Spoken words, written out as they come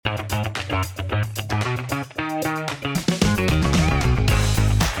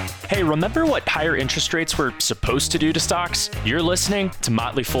remember what higher interest rates were supposed to do to stocks? You're listening to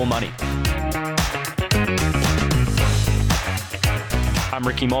Motley Fool Money. I'm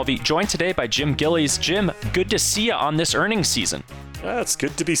Ricky Mulvey, joined today by Jim Gillies. Jim, good to see you on this earnings season. It's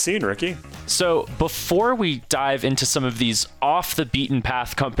good to be seen, Ricky. So before we dive into some of these off the beaten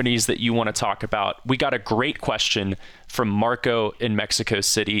path companies that you want to talk about, we got a great question from Marco in Mexico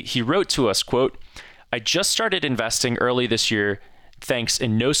City. He wrote to us, quote, "I just started investing early this year, thanks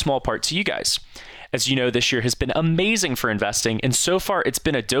in no small part to you guys. As you know, this year has been amazing for investing, and so far it's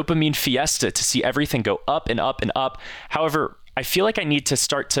been a dopamine fiesta to see everything go up and up and up. However, I feel like I need to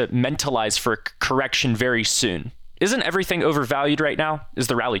start to mentalize for a correction very soon. Isn't everything overvalued right now? Is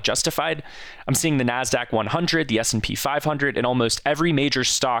the rally justified? I'm seeing the NASDAQ 100, the S&P 500, and almost every major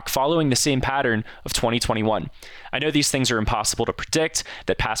stock following the same pattern of 2021. I know these things are impossible to predict,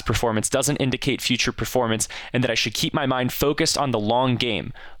 that past performance doesn't indicate future performance, and that I should keep my mind focused on the long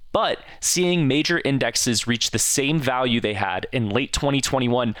game. But seeing major indexes reach the same value they had in late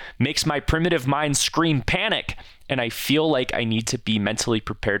 2021 makes my primitive mind scream panic, and I feel like I need to be mentally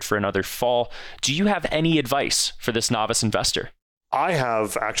prepared for another fall. Do you have any advice for this novice investor?" I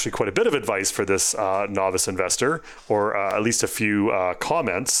have actually quite a bit of advice for this novice investor, or at least a few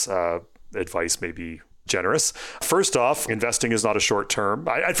comments. Advice may be generous. First off, investing is not a short term.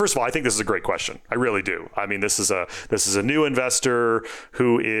 First of all, I think this is a great question. I really do. I mean, this is a new investor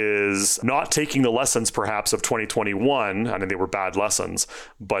who is not taking the lessons perhaps of 2021. I mean, they were bad lessons,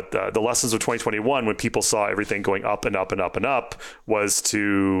 but the lessons of 2021, when people saw everything going up and up and up and up, was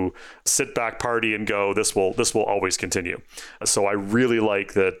to sit back, party, and go, this will always continue. So I really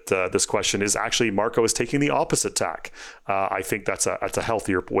like that this question is actually Marco is taking the opposite tack. I think that's a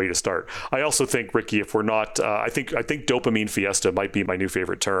healthier way to start. I also think, Ricky, if we're not, I think dopamine fiesta might be my new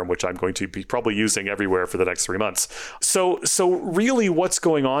favorite term, which I'm going to be probably using everywhere for the next 3 months. So really what's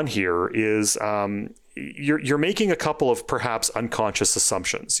going on here is you're making a couple of perhaps unconscious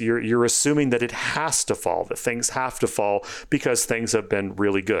assumptions. You're assuming that it has to fall, that things have to fall because things have been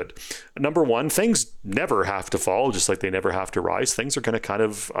really good. Number one, things never have to fall, just like they never have to rise. Things are going to kind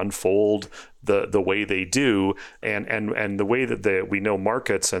of unfold the way they do, and the way that we know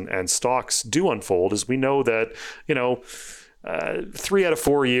markets and stocks do unfold is we know that 3 out of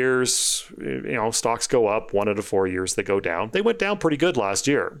 4 years, stocks go up. 1 out of 4 years they go down. They went down pretty good last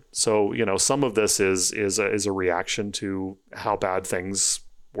year. So, some of this is a reaction to how bad things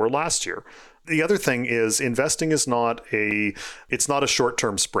were last year. The other thing is investing is it's not a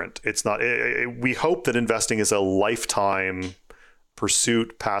short-term sprint. It's not, we hope that investing is a lifetime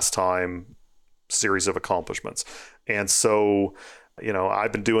pursuit, pastime, series of accomplishments. And so,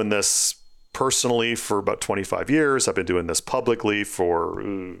 I've been doing this personally for about 25 years. I've been doing this publicly for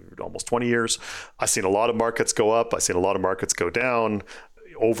almost 20 years. I've seen a lot of markets go up. I've seen a lot of markets go down.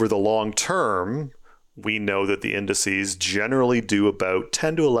 Over the long term, we know that the indices generally do about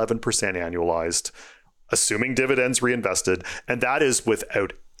 10 to 11% annualized, assuming dividends reinvested. And that is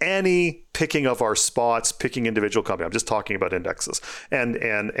without any picking of our spots, picking individual company. I'm just talking about indexes. And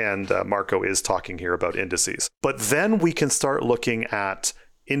Marco is talking here about indices. But then we can start looking at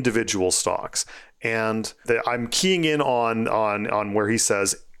individual stocks. And I'm keying in on where he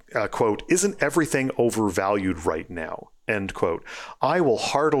says, quote, "Isn't everything overvalued right now?" End quote. I will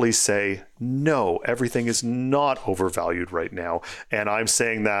heartily say, no, everything is not overvalued right now. And I'm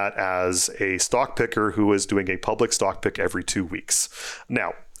saying that as a stock picker who is doing a public stock pick every 2 weeks.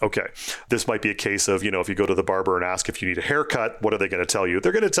 Now, okay, this might be a case of, if you go to the barber and ask if you need a haircut, what are they going to tell you?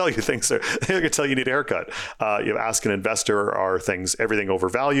 They're going to tell you they're going to tell you need a haircut. Ask an investor, are everything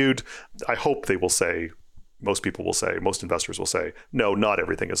overvalued? I hope they will say, most investors will say, no, not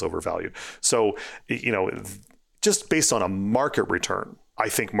everything is overvalued. So, just based on a market return, I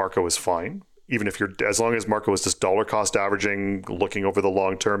think Marco is fine. Even if as long as Marco is just dollar cost averaging, looking over the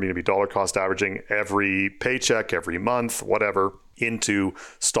long term, you're going to be dollar cost averaging every paycheck, every month, whatever, into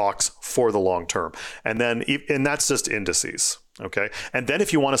stocks for the long term. And that's just indices. Okay. And then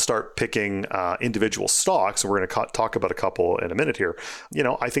if you want to start picking individual stocks, and we're going to talk about a couple in a minute here,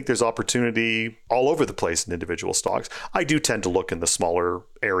 I think there's opportunity all over the place in individual stocks. I do tend to look in the smaller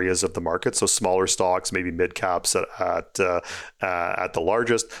areas of the market. So smaller stocks, maybe mid caps at the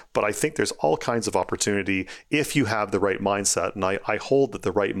largest, but I think there's all kinds of opportunity if you have the right mindset. And I hold that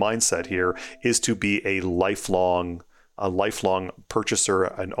the right mindset here is to be a lifelong purchaser,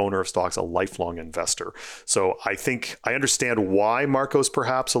 an owner of stocks, a lifelong investor. So I think I understand why Marco's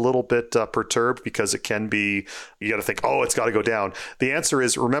perhaps a little bit perturbed, because it can be, you got to think, oh, it's got to go down. The answer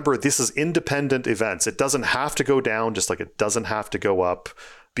is, remember, this is independent events. It doesn't have to go down, just like it doesn't have to go up.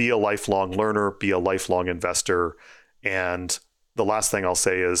 Be a lifelong learner, be a lifelong investor. And the last thing I'll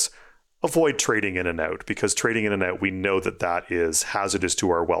say is, avoid trading in and out, because trading in and out, we know that that is hazardous to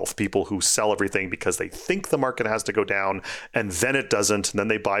our wealth. People who sell everything because they think the market has to go down and then it doesn't, and then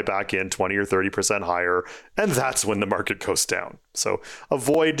they buy back in 20 or 30% higher, and that's when the market goes down. So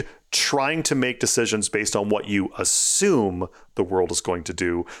avoid trying to make decisions based on what you assume the world is going to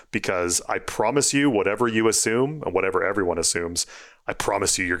do, because I promise you, whatever you assume and whatever everyone assumes, I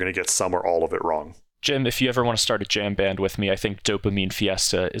promise you, you're going to get some or all of it wrong. Jim, if you ever want to start a jam band with me, I think Dopamine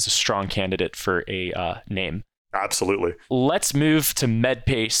Fiesta is a strong candidate for a name. Absolutely. Let's move to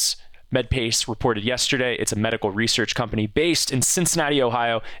MedPace. MedPace reported yesterday it's a medical research company based in Cincinnati,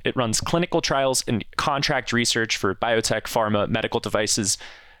 Ohio. It runs clinical trials and contract research for biotech, pharma, medical devices.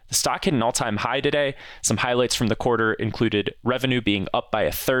 The stock hit an all-time high today. Some highlights from the quarter included revenue being up by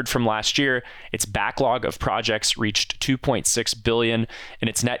a third from last year. Its backlog of projects reached $2.6 billion, and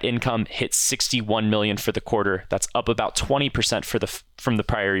its net income hit $61 million for the quarter. That's up about 20% from the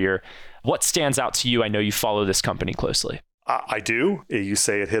prior year. What stands out to you? I know you follow this company closely. I do. You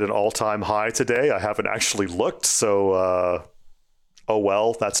say it hit an all-time high today. I haven't actually looked, so oh,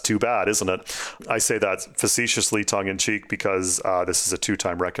 well, that's too bad, isn't it? I say that facetiously, tongue-in-cheek, because this is a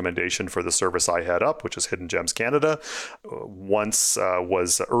 2-time recommendation for the service I head up, which is Hidden Gems Canada. Once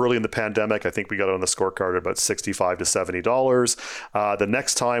was early in the pandemic. I think we got it on the scorecard at about $65 to $70. The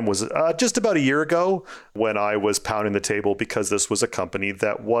next time was just about a year ago, when I was pounding the table, because this was a company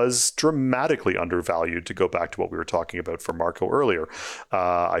that was dramatically undervalued, to go back to what we were talking about for Marco earlier.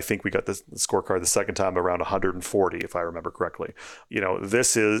 I think we got the scorecard the second time around 140, if I remember correctly.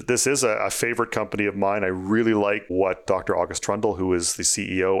 This is a favorite company of mine. I really like what Dr. August Trundle, who is the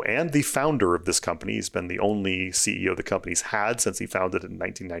CEO and the founder of this company, he's been the only CEO the company's had since he founded it in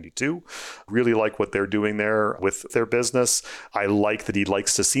 1992. Really like what they're doing there with their business. I like that he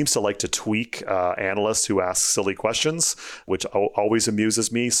seems to like to tweak analysts who ask silly questions, which always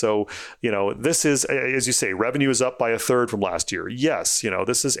amuses me. So, this is, as you say, revenue is up by a third from last year. Yes,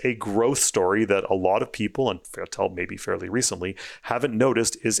 this is a growth story that a lot of people, until maybe fairly recently, haven't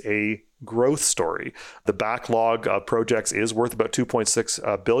noticed is a growth story. The backlog of projects is worth about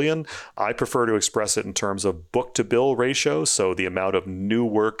 $2.6 billion. I prefer to express it in terms of book-to-bill ratio, so the amount of new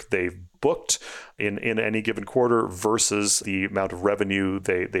work they've booked in any given quarter versus the amount of revenue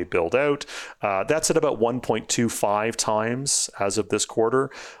they build out. That's at about 1.25 times as of this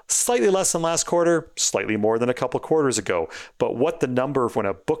quarter. Slightly less than last quarter, slightly more than a couple quarters ago. But what the number when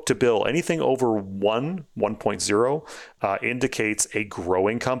a book-to-bill, anything over 1.0, indicates a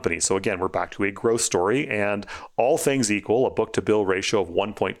growing company. So again, we're back to a growth story, and all things equal, a book-to-bill ratio of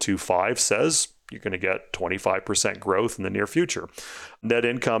 1.25 says you're going to get 25% growth in the near future. Net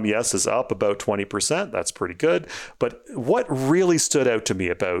income, yes, is up about 20%. That's pretty good. But what really stood out to me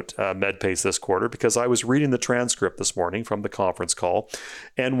about MedPace this quarter, because I was reading the transcript this morning from the conference call,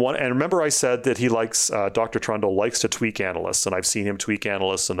 and remember I said that he likes, Dr. Trundle likes to tweak analysts, and I've seen him tweak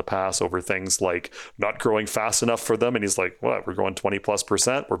analysts in the past over things like not growing fast enough for them, and he's like, what, we're going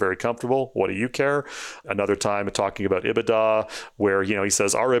 20+%, we're very comfortable, what do you care? Another time talking about EBITDA, where he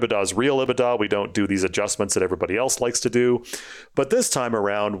says our EBITDA is real EBITDA, we don't do these adjustments that everybody else likes to do. But this time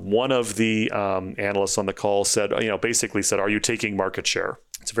around, one of the analysts on the call said, basically said, are you taking market share?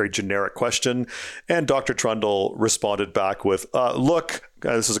 It's a very generic question. And Dr. Trundle responded back with, look,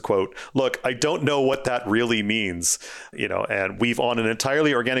 this is a quote, look, I don't know what that really means. And we've, on an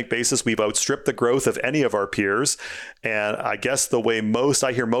entirely organic basis, we've outstripped the growth of any of our peers. And I guess the way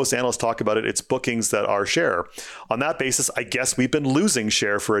I hear most analysts talk about it, it's bookings that are share. On that basis, I guess we've been losing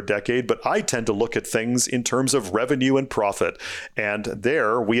share for a decade, but I tend to look at things in terms of revenue and profit. And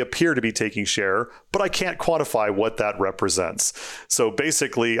there we appear to be taking share, but I can't quantify what that represents. So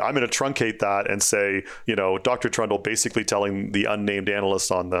basically, I'm going to truncate that and say, Dr. Trundle basically telling the unnamed analyst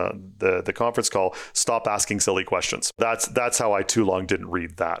on the conference call, stop asking silly questions. That's how I too long didn't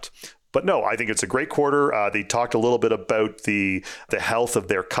read that. But no, I think it's a great quarter. They talked a little bit about the health of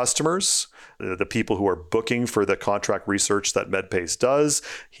their customers, the people who are booking for the contract research that MedPace does.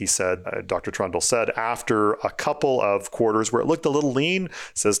 He said, Dr. Trundle said, after a couple of quarters where it looked a little lean,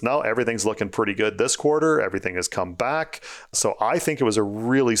 says, no, everything's looking pretty good this quarter. Everything has come back. So I think it was a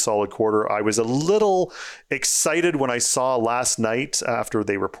really solid quarter. I was a little excited when I saw last night after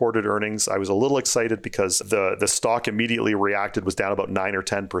they reported earnings. I was a little excited because the stock immediately reacted, was down about 9 or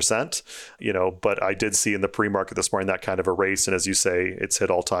 10%. yet, but I did see in the pre-market this morning that kind of a race. And as you say, it's hit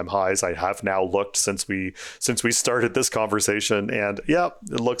all-time highs. I have now looked since we started this conversation, and yeah,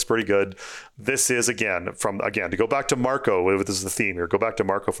 it looks pretty good. This is to go back to Marco, this is the theme here, go back to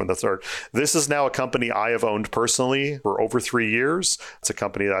Marco from the start. This is now a company I have owned personally for over 3 years. It's a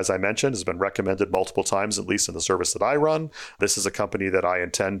company that, as I mentioned, has been recommended multiple times, at least in the service that I run. This is a company that I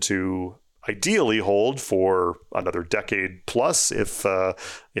intend to ideally hold for another decade plus if the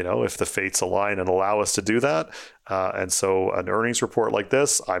fates align and allow us to do that. And so an earnings report like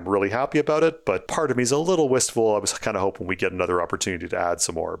this, I'm really happy about it, but part of me is a little wistful. I was kind of hoping we get another opportunity to add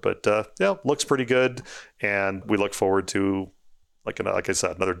some more, but looks pretty good. And we look forward to, like I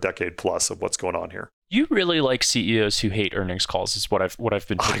said, another decade plus of what's going on here. You really like CEOs who hate earnings calls is what I've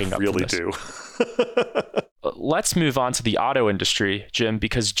been picking up. I really do. Let's move on to the auto industry, Jim,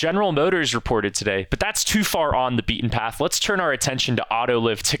 because General Motors reported today, but that's too far on the beaten path. Let's turn our attention to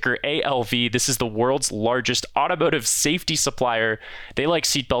Autoliv, ticker ALV. This is the world's largest automotive safety supplier. They like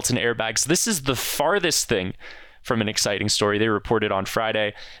seatbelts and airbags. This is the farthest thing from an exciting story. They reported on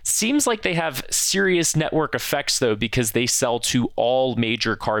Friday. Seems like they have serious network effects, though, because they sell to all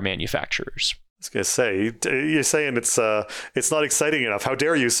major car manufacturers. I was going to say, you're saying it's not exciting enough. How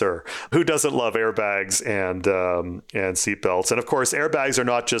dare you, sir? Who doesn't love airbags and seatbelts? And of course, airbags are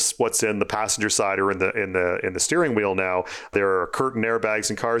not just what's in the passenger side or in the steering wheel now. There are curtain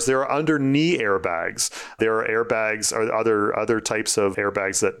airbags in cars. There are under knee airbags. There are airbags or other types of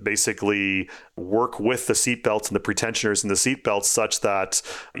airbags that basically work with the seatbelts and the pretensioners in the seatbelts such that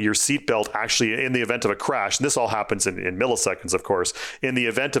your seatbelt actually, in the event of a crash, and this all happens in milliseconds, of course, in the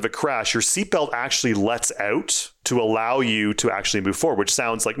event of a crash, your seatbelt actually lets out to allow you to actually move forward, which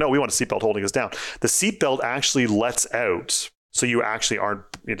sounds like, no, we want a seatbelt holding us down. The seatbelt actually lets out, so you actually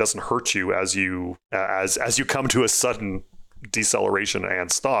it doesn't hurt you as you come to a sudden deceleration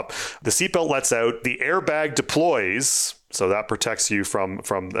and stop. The seatbelt lets out, the airbag deploys, so that protects you from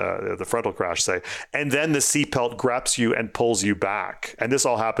the frontal crash, say, and then the seatbelt grabs you and pulls you back. And this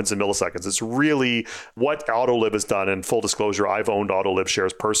all happens in milliseconds. It's really what Autoliv has done. And full disclosure, I've owned Autoliv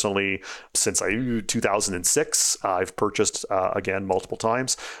shares personally since 2006. I've purchased again multiple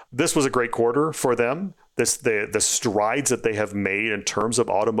times. This was a great quarter for them. The strides that they have made in terms of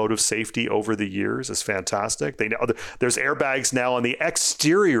automotive safety over the years is fantastic. There's airbags now on the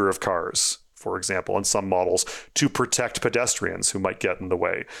exterior of cars, for example, in some models, to protect pedestrians who might get in the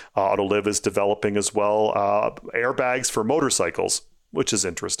way. Autoliv is developing as well airbags for motorcycles, which is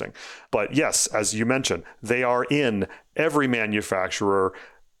interesting. But yes, as you mentioned, they are in every manufacturer,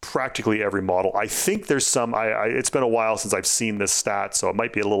 practically every model. I think there's some, it's been a while since I've seen this stat, so it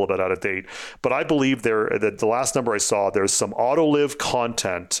might be a little bit out of date, but I believe the last number I saw, there's some Autoliv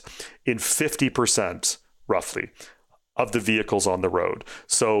content in 50%, roughly, of the vehicles on the road.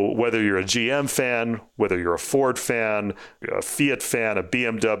 So whether you're a GM fan, whether you're a Ford fan, a Fiat fan, a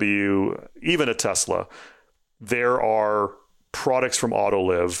BMW, even a Tesla, there are products from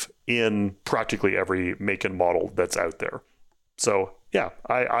Autoliv in practically every make and model that's out there. So yeah,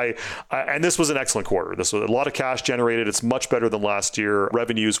 I and this was an excellent quarter. This was a lot of cash generated. It's much better than last year.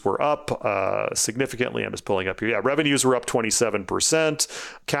 Revenues were up significantly. I'm just pulling up here. Yeah, revenues were up 27%.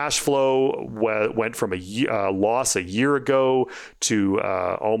 Cash flow went from a loss a year ago to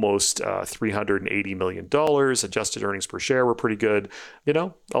almost $380 million. Adjusted earnings per share were pretty good.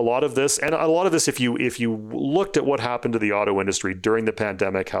 A lot of this, if you looked at what happened to the auto industry during the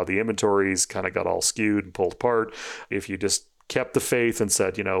pandemic, how the inventories kind of got all skewed and pulled apart, if you just kept the faith and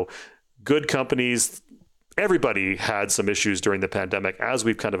said, good companies, everybody had some issues during the pandemic. As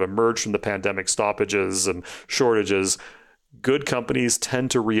we've kind of emerged from the pandemic stoppages and shortages, good companies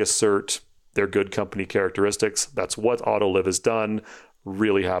tend to reassert their good company characteristics. That's what Autoliv has done.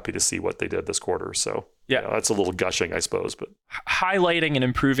 Really happy to see what they did this quarter. So yeah, that's a little gushing, I suppose. But highlighting an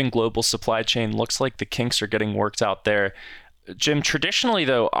improving global supply chain, looks like the kinks are getting worked out there. Jim, traditionally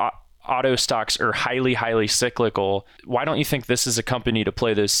though, auto stocks are highly, highly cyclical. Why don't you think this is a company to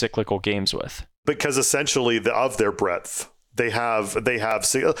play those cyclical games with? Because essentially of their breadth, there has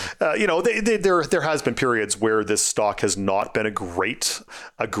been periods where this stock has not been a great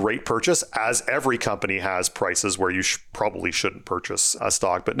purchase, as every company has prices where you probably shouldn't purchase a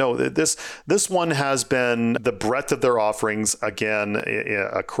stock. But no, this one has been the breadth of their offerings, again,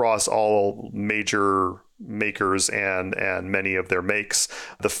 across all major makers and many of their makes.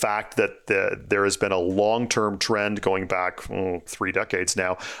 The fact that there has been a long-term trend going back 3 decades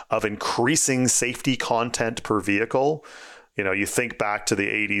now of increasing safety content per vehicle. You think back to the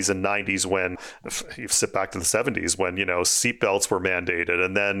 80s and 90s when you sit back to the 70s when, seatbelts were mandated.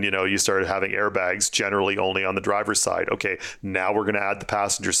 And then, you started having airbags generally only on the driver's side. Okay, now we're going to add the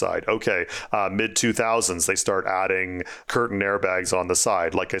passenger side. Okay, mid 2000s, they start adding curtain airbags on the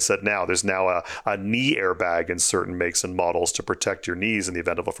side. Like I said, now there's now a knee airbag in certain makes and models to protect your knees in the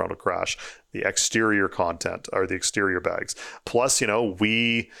event of a frontal crash. The exterior content are the exterior bags. Plus,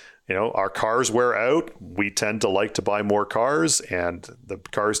 our cars wear out. We tend to like to buy more cars, and the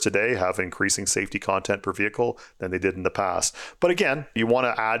cars today have increasing safety content per vehicle than they did in the past. But again, you want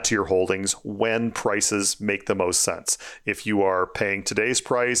to add to your holdings when prices make the most sense. If you are paying today's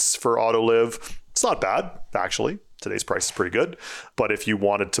price for Autoliv, it's not bad, actually. Today's price is pretty good. But if you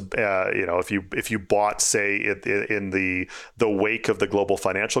wanted to, if you bought, say, in the wake of the global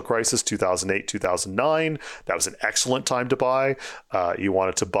financial crisis, 2008, 2009, that was an excellent time to buy. You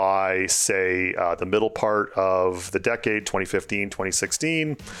wanted to buy, say, the middle part of the decade, 2015,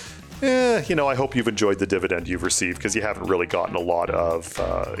 2016. I hope you've enjoyed the dividend you've received because you haven't really gotten a lot of,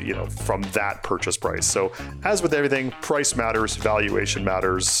 from that purchase price. So as with everything, price matters, valuation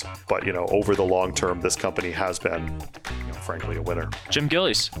matters, but, over the long term, this company has been, frankly, a winner. Jim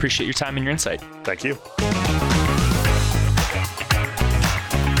Gillies, appreciate your time and your insight. Thank you.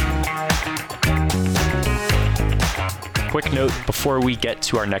 Quick note before we get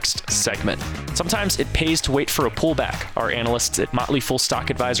to our next segment. Sometimes it pays to wait for a pullback. Our analysts at Motley Fool Stock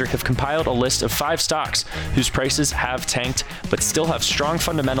Advisor have compiled a list of 5 stocks whose prices have tanked but still have strong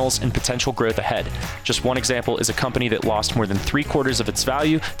fundamentals and potential growth ahead. Just one example is a company that lost more than 3/4 of its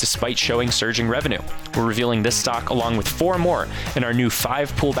value despite showing surging revenue. We're revealing this stock along with 4 more in our new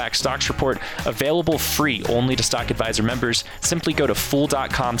 5 pullback stocks report, available free only to Stock Advisor members. Simply go to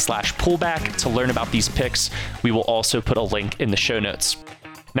fool.com/pullback to learn about these picks. We will also put a link in the show notes.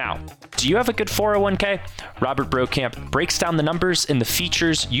 Now, do you have a good 401k? Robert Brokamp breaks down the numbers and the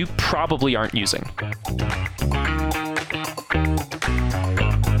features you probably aren't using.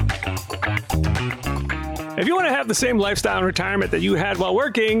 If you want to have the same lifestyle in retirement that you had while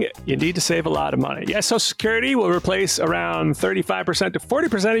working, you need to save a lot of money. Yes, Social Security will replace around 35% to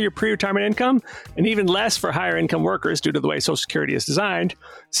 40% of your pre-retirement income, and even less for higher income workers due to the way Social Security is designed.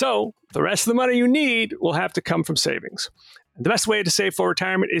 So the rest of the money you need will have to come from savings. And the best way to save for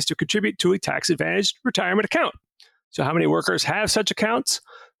retirement is to contribute to a tax-advantaged retirement account. So how many workers have such accounts?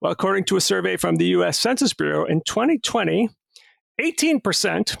 Well, according to a survey from the U.S. Census Bureau, in 2020,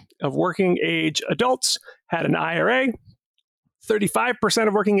 18% of working age adults had an IRA. 35%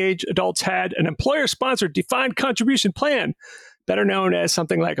 of working age adults had an employer-sponsored defined contribution plan, better known as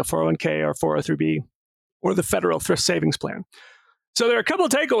something like a 401k or 403b, or the federal thrift savings plan. So there are a couple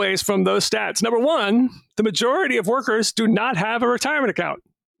of takeaways from those stats. Number one, the majority of workers do not have a retirement account,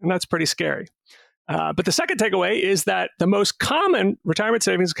 and that's pretty scary. But the second takeaway is that the most common retirement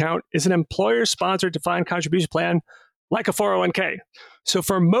savings account is an employer-sponsored defined contribution plan like a 401k. So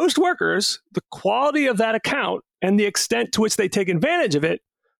for most workers, the quality of that account and the extent to which they take advantage of it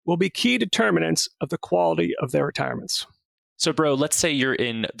will be key determinants of the quality of their retirements. So, bro, let's say you're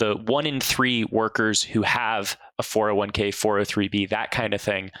in the 1 in 3 workers who have a 401k, 403b, that kind of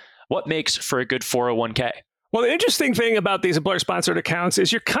thing. What makes for a good 401k? Well, the interesting thing about these employer-sponsored accounts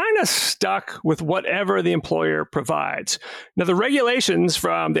is you're kind of stuck with whatever the employer provides. Now, the regulations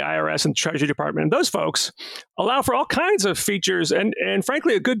from the IRS and the Treasury Department and those folks allow for all kinds of features and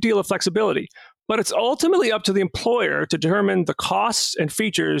frankly, a good deal of flexibility. But it's ultimately up to the employer to determine the costs and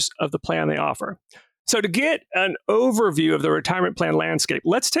features of the plan they offer. So to get an overview of the retirement plan landscape,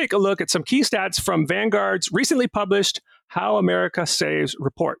 let's take a look at some key stats from Vanguard's recently published How America Saves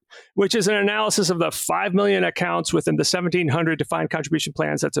report, which is an analysis of the 5 million accounts within the 1,700 defined contribution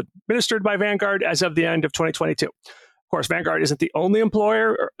plans that's administered by Vanguard as of the end of 2022. Of course, Vanguard isn't the only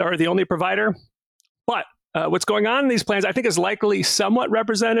employer or the only provider, but what's going on in these plans, I think, is likely somewhat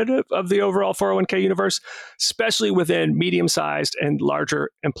representative of the overall 401k universe, especially within medium-sized and larger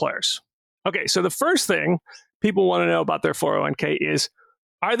employers. Okay, so the first thing people want to know about their 401k is,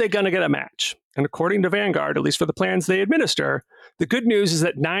 are they going to get a match? And according to Vanguard, at least for the plans they administer, the good news is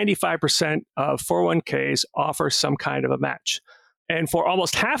that 95% of 401ks offer some kind of a match. And for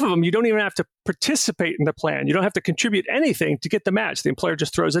almost half of them, you don't even have to participate in the plan. You don't have to contribute anything to get the match. The employer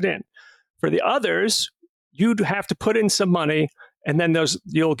just throws it in. For the others, you'd have to put in some money, and then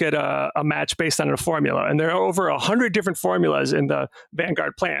you'll get a match based on a formula. And there are over 100 different formulas in the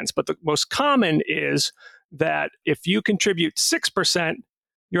Vanguard plans. But the most common is that if you contribute 6%,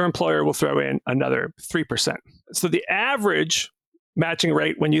 your employer will throw in another 3%. So the average matching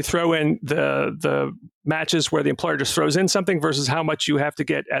rate when you throw in the matches where the employer just throws in something versus how much you have to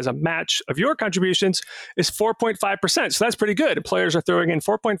get as a match of your contributions is 4.5%. So that's pretty good. Employers are throwing in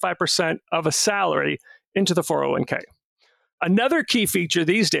 4.5% of a salary into the 401k. Another key feature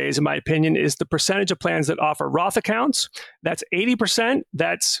these days, in my opinion, is the percentage of plans that offer Roth accounts. That's 80%.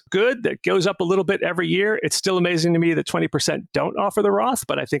 That's good. That goes up a little bit every year. It's still amazing to me that 20% don't offer the Roth,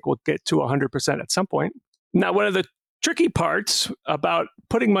 but I think we'll get to 100% at some point. Now, one of the tricky parts about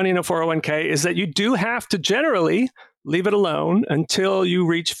putting money in a 401k is that you do have to generally leave it alone until you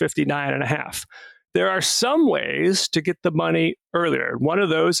reach 59 and a half. There are some ways to get the money earlier. One of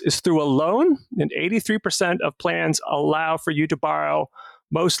those is through a loan, and 83% of plans allow for you to borrow.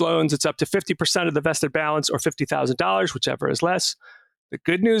 Most loans, it's up to 50% of the vested balance or $50,000, whichever is less. The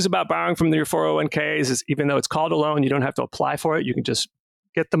good news about borrowing from your 401ks is even though it's called a loan, you don't have to apply for it. You can just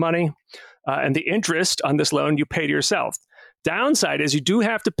get the money. And the interest on this loan, you pay to yourself. Downside is you do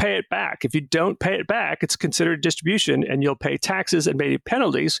have to pay it back. If you don't pay it back, it's considered distribution and you'll pay taxes and maybe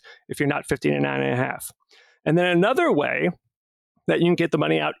penalties if you're not 59 and a half. And then another way that you can get the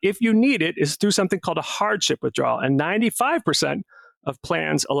money out if you need it is through something called a hardship withdrawal. And 95% of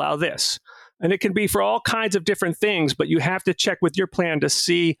plans allow this. And it can be for all kinds of different things, but you have to check with your plan to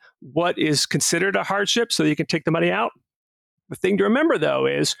see what is considered a hardship so that you can take the money out. The thing to remember, though,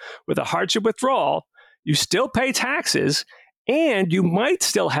 is with a hardship withdrawal, you still pay taxes. And you might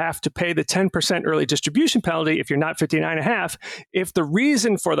still have to pay the 10% early distribution penalty if you're not 59 and a half, if the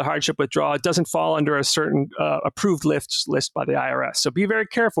reason for the hardship withdrawal doesn't fall under a certain approved list by the IRS. So be very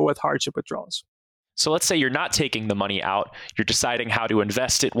careful with hardship withdrawals. So let's say you're not taking the money out, you're deciding how to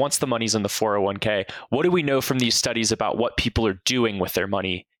invest it once the money's in the 401k. What do we know from these studies about what people are doing with their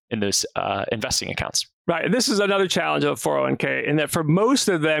money in those investing accounts? Right. This is another challenge of 401k in that for most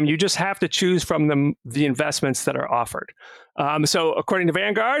of them, you just have to choose from them the investments that are offered. So according to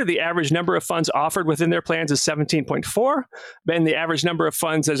Vanguard, the average number of funds offered within their plans is 17.4. Then the average number of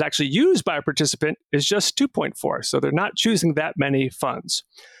funds that's actually used by a participant is just 2.4. So they're not choosing that many funds.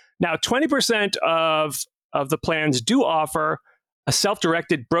 Now, 20% of the plans do offer a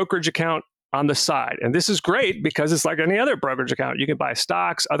self-directed brokerage account on the side. And this is great because it's like any other brokerage account. You can buy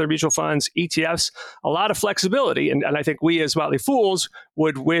stocks, other mutual funds, ETFs, a lot of flexibility. And I think we as Motley Fools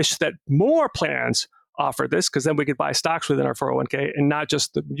would wish that more plans offer this because then we could buy stocks within our 401k and not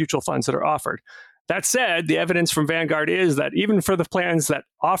just the mutual funds that are offered. That said, the evidence from Vanguard is that even for the plans that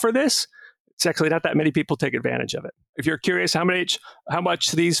offer this, it's actually not that many people take advantage of it. If you're curious how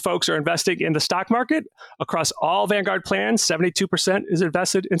much these folks are investing in the stock market, across all Vanguard plans, 72% is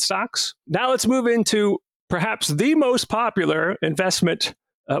invested in stocks. Now let's move into perhaps the most popular investment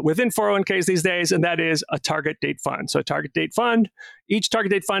within 401ks these days, and that is a target date fund. So a target date fund, each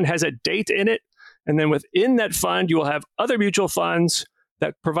target date fund has a date in it, and then within that fund, you will have other mutual funds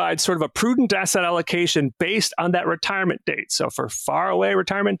that provide sort of a prudent asset allocation based on that retirement date. So for far away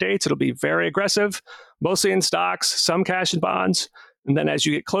retirement dates, it'll be very aggressive, mostly in stocks, some cash and bonds. And then as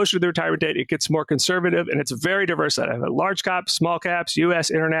you get closer to the retirement date, it gets more conservative and it's very diverse. I have large caps, small caps,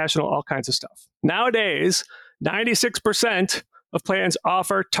 US, international, all kinds of stuff. Nowadays, 96% of plans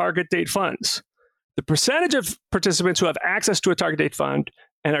offer target date funds. The percentage of participants who have access to a target date fund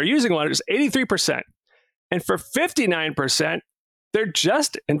and are using one is 83%. And for 59%, they're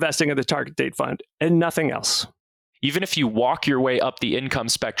just investing in the target date fund and nothing else. Even if you walk your way up the income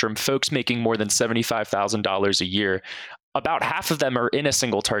spectrum, folks making more than $75,000 a year, about half of them are in a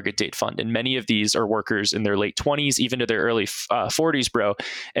single target date fund. And many of these are workers in their late 20s, even to their early 40s, bro.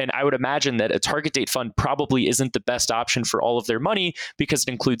 And I would imagine that a target date fund probably isn't the best option for all of their money because it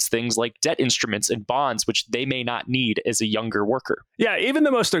includes things like debt instruments and bonds, which they may not need as a younger worker. Yeah, even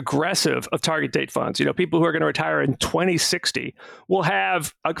the most aggressive of target date funds, people who are going to retire in 2060 will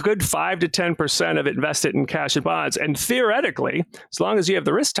have a good 5 to 10% of it invested in cash and bonds. And theoretically, as long as you have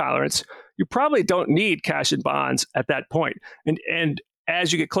the risk tolerance, you probably don't need cash and bonds at that point. And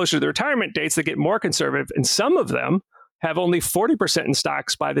as you get closer to the retirement dates, they get more conservative. And some of them have only 40% in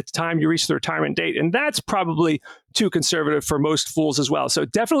stocks by the time you reach the retirement date. And that's probably too conservative for most fools as well. So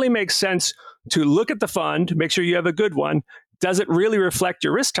it definitely makes sense to look at the fund, make sure you have a good one. Does it really reflect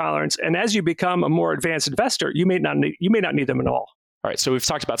your risk tolerance? And as you become a more advanced investor, you may not need them at all. All right, so we've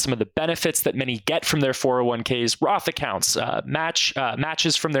talked about some of the benefits that many get from their 401ks, Roth accounts,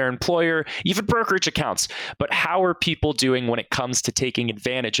 matches from their employer, even brokerage accounts. But how are people doing when it comes to taking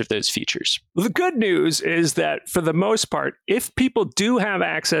advantage of those features? Well, the good news is that for the most part, if people do have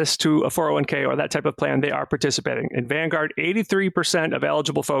access to a 401k or that type of plan, they are participating. In Vanguard, 83% of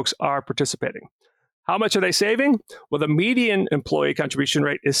eligible folks are participating. How much are they saving? Well, the median employee contribution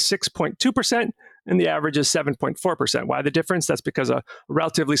rate is 6.2%, and the average is 7.4%. Why the difference? That's because a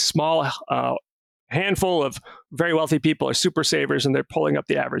relatively small handful of very wealthy people are super savers and they're pulling up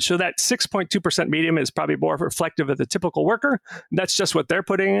the average. So that 6.2% median is probably more reflective of the typical worker. That's just what they're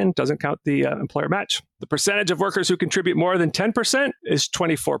putting in, doesn't count the employer match. The percentage of workers who contribute more than 10% is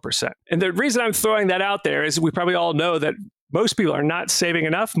 24%. And the reason I'm throwing that out there is we probably all know that most people are not saving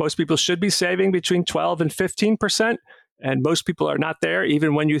enough. Most people should be saving between 12 and 15%. And most people are not there,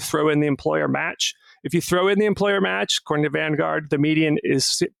 even when you throw in the employer match. If you throw in the employer match, according to Vanguard, the median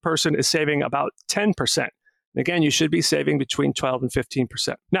person is saving about 10%. Again, you should be saving between 12 and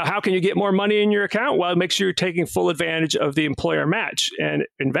 15%. Now, how can you get more money in your account? Well, make sure you're taking full advantage of the employer match. And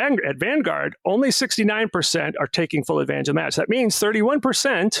at Vanguard, only 69% are taking full advantage of the match. That means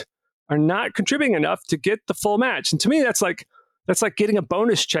 31% are not contributing enough to get the full match. And to me, that's like getting a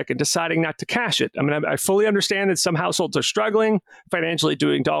bonus check and deciding not to cash it. I mean, I fully understand that some households are struggling financially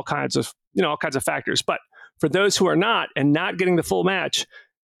due to all kinds of factors. But for those who are not and not getting the full match,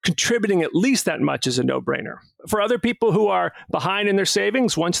 contributing at least that much is a no-brainer. For other people who are behind in their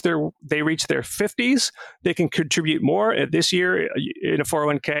savings, once they reach their 50s, they can contribute more. This year, in a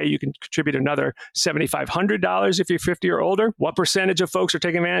 401k, you can contribute another $7,500 if you're 50 or older. What percentage of folks are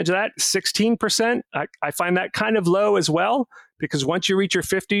taking advantage of that? 16%. I find that kind of low as well, because once you reach your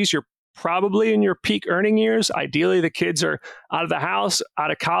 50s, you're probably in your peak earning years. Ideally, the kids are out of the house,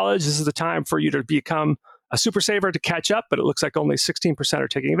 out of college. This is the time for you to become a super saver to catch up, but it looks like only 16% are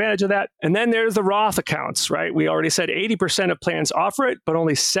taking advantage of that. And then there's the Roth accounts, right? We already said 80% of plans offer it, but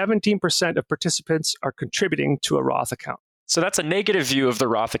only 17% of participants are contributing to a Roth account. So that's a negative view of the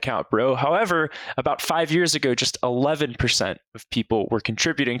Roth account, bro. However, about 5 years ago, just 11% of people were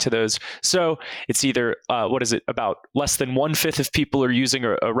contributing to those. So it's either, about less than 1/5 of people are using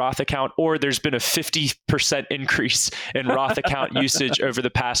a Roth account, or there's been a 50% increase in Roth account usage over the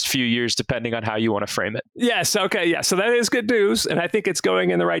past few years, depending on how you want to frame it. Yes. Okay. Yeah. So that is good news. And I think it's going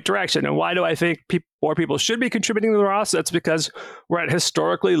in the right direction. And why do I think more people should be contributing to the Roth? That's because we're at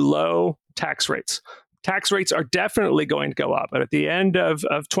historically low tax rates. Tax rates are definitely going to go up. But at the end of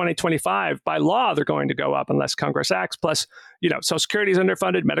 2025, by law, they're going to go up unless Congress acts. Plus, Social Security is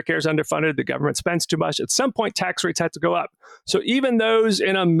underfunded, Medicare is underfunded, the government spends too much. At some point, tax rates have to go up. So even those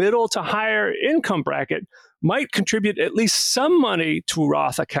in a middle to higher income bracket might contribute at least some money to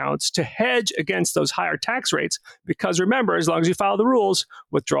Roth accounts to hedge against those higher tax rates. Because remember, as long as you follow the rules,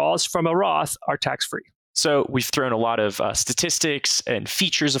 withdrawals from a Roth are tax-free. So we've thrown a lot of statistics and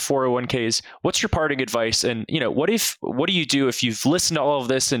features of 401ks. What's your parting advice? And what do you do if you've listened to all of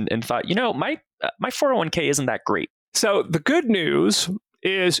this and thought, my 401k isn't that great? So the good news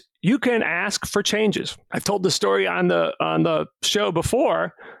is you can ask for changes. I've told the story on the show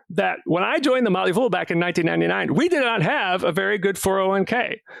before that when I joined the Motley Fool back in 1999, we did not have a very good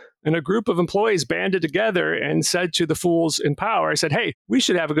 401k. And a group of employees banded together and said to the fools in power, I said, hey, we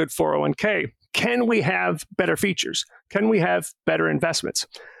should have a good 401k. Can we have better features? Can we have better investments?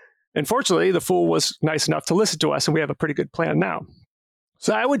 And fortunately, the fool was nice enough to listen to us, and we have a pretty good plan now.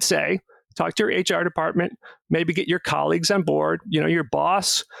 So I would say, talk to your HR department, maybe get your colleagues on board. Your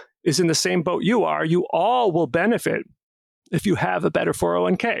boss is in the same boat you are. You all will benefit if you have a better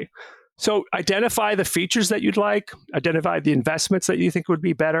 401k. So identify the features that you'd like, identify the investments that you think would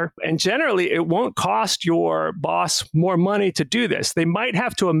be better. And generally, it won't cost your boss more money to do this. They might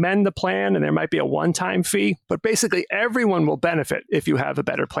have to amend the plan and there might be a one-time fee, but basically everyone will benefit if you have a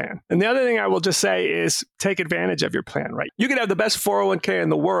better plan. And the other thing I will just say is take advantage of your plan, right? You can have the best 401k in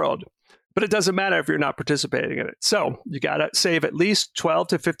the world, but it doesn't matter if you're not participating in it. So you got to save at least 12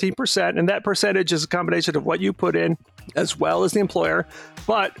 to 15%. And that percentage is a combination of what you put in as well as the employer.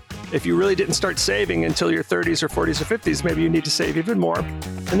 But if you really didn't start saving until your 30s or 40s or 50s, maybe you need to save even more.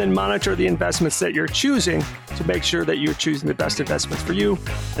 And then monitor the investments that you're choosing to make sure that you're choosing the best investments for you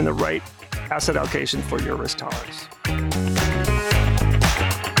and the right asset allocation for your risk tolerance.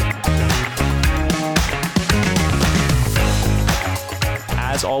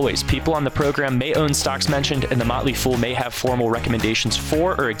 As always, people on the program may own stocks mentioned, and the Motley Fool may have formal recommendations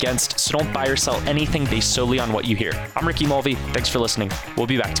for or against, so don't buy or sell anything based solely on what you hear. I'm Ricky Mulvey. Thanks for listening. We'll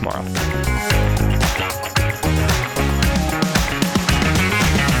be back tomorrow.